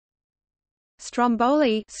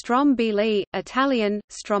Stromboli, Stromboli, Italian,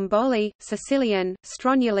 Stromboli, Sicilian,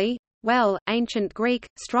 Stronguli, well, Ancient Greek,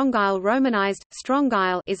 Strongyle romanized,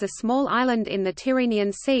 Strongyle is a small island in the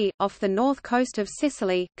Tyrrhenian Sea, off the north coast of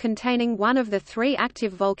Sicily, containing one of the 3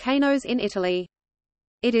 active volcanoes in Italy.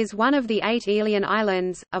 It is one of the 8 Aeolian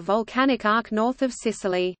Islands, a volcanic arc north of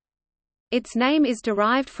Sicily. Its name is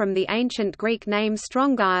derived from the ancient Greek name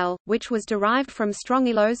Strongyle, which was derived from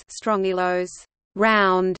Strongylos,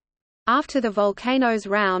 round, after the volcano's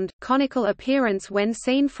round, conical appearance when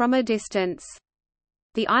seen from a distance.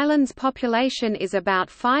 The island's population is about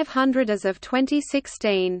 500 as of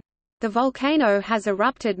 2016. The volcano has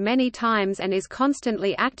erupted many times and is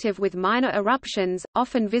constantly active with minor eruptions,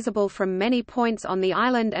 often visible from many points on the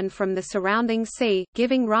island and from the surrounding sea,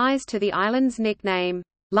 giving rise to the island's nickname,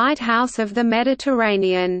 Lighthouse of the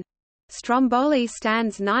Mediterranean. Stromboli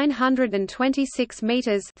stands 926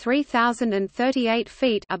 meters (3,038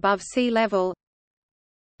 feet) above sea level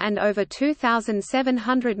and over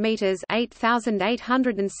 2,700 meters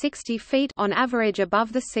 (8,860 feet) on average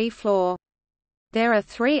above the sea floor. There are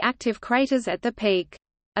 3 active craters at the peak.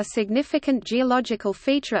 A significant geological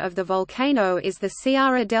feature of the volcano is the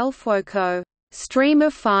Sierra del Fuoco, stream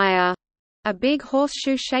of fire, a big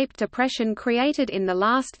horseshoe-shaped depression created in the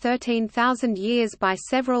last 13,000 years by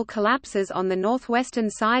several collapses on the northwestern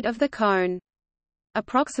side of the cone.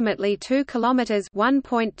 Approximately 2 kilometers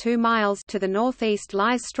 (1.2 miles) to the northeast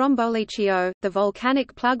lies Stromboliccio, the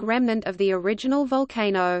volcanic plug remnant of the original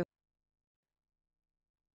volcano.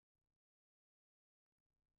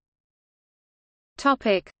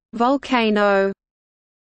 Topic: Volcano.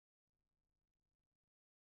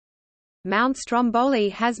 Mount Stromboli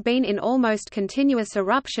has been in almost continuous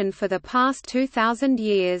eruption for the past 2,000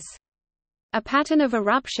 years. A pattern of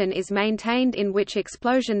eruption is maintained in which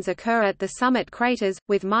explosions occur at the summit craters,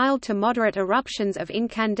 with mild to moderate eruptions of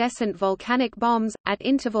incandescent volcanic bombs, at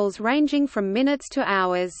intervals ranging from minutes to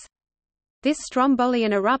hours. This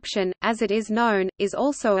Strombolian eruption, as it is known, is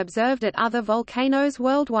also observed at other volcanoes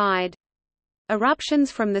worldwide.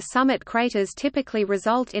 Eruptions from the summit craters typically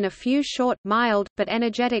result in a few short, mild, but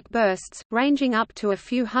energetic bursts, ranging up to a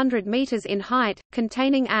few hundred meters in height,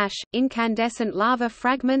 containing ash, incandescent lava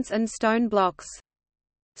fragments and stone blocks.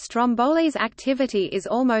 Stromboli's activity is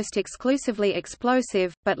almost exclusively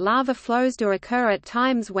explosive, but lava flows do occur at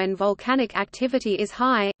times when volcanic activity is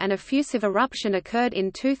high. An effusive eruption occurred in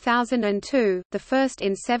 2002, the first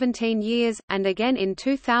in 17 years, and again in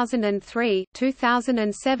 2003,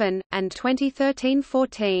 2007, and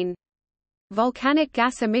 2013–14. Volcanic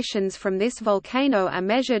gas emissions from this volcano are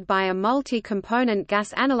measured by a multi-component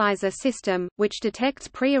gas analyzer system, which detects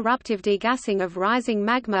pre-eruptive degassing of rising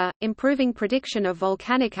magma, improving prediction of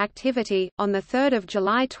volcanic activity. On 3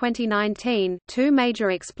 July 2019, 2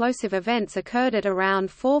 major explosive events occurred at around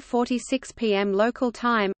 4:46 p.m. local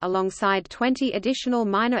time, alongside 20 additional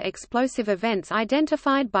minor explosive events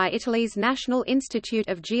identified by Italy's National Institute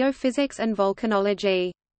of Geophysics and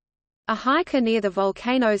Volcanology. A hiker near the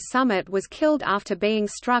volcano's summit was killed after being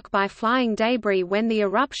struck by flying debris when the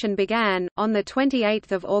eruption began. On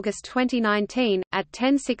 28 August 2019, at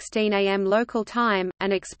 10:16 a.m. local time,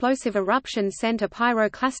 an explosive eruption sent a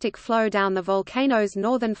pyroclastic flow down the volcano's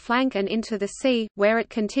northern flank and into the sea, where it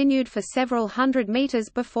continued for several hundred meters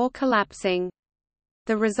before collapsing.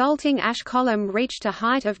 The resulting ash column reached a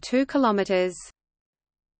height of 2 kilometers.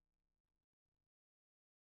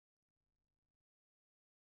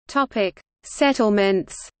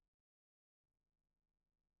 Settlements.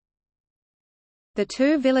 The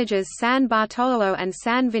 2 villages San Bartolo and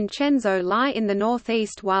San Vincenzo lie in the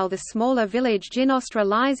northeast, while the smaller village Ginostra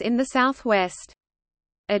lies in the southwest.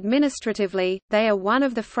 Administratively, they are one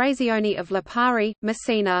of the frazioni of Lipari,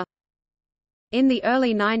 Messina. In the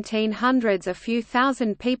early 1900s a few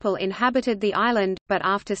thousand people inhabited the island, but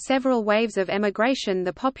after several waves of emigration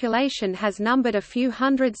the population has numbered a few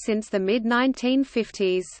hundred since the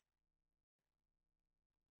mid-1950s.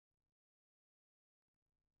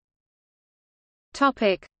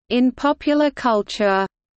 In popular culture.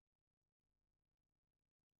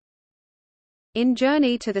 In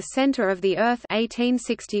Journey to the Center of the Earth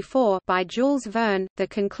 1864 by Jules Verne, the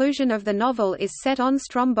conclusion of the novel is set on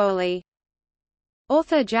Stromboli.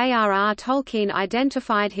 Author J.R.R. Tolkien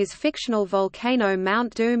identified his fictional volcano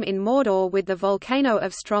Mount Doom in Mordor with the volcano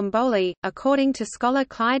of Stromboli, according to scholar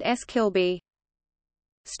Clyde S. Kilby.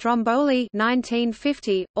 Stromboli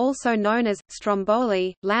 1950, also known as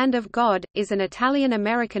Stromboli, Land of God, is an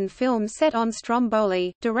Italian-American film set on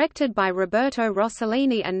Stromboli, directed by Roberto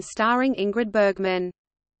Rossellini and starring Ingrid Bergman.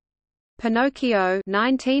 Pinocchio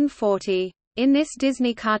 1940. In this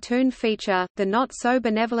Disney cartoon feature, the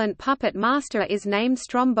not-so-benevolent puppet master is named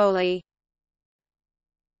Stromboli.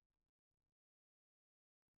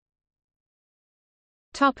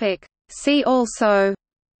 See also: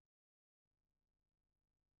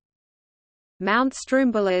 Mount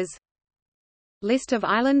Stromboli, List of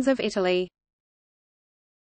islands of Italy.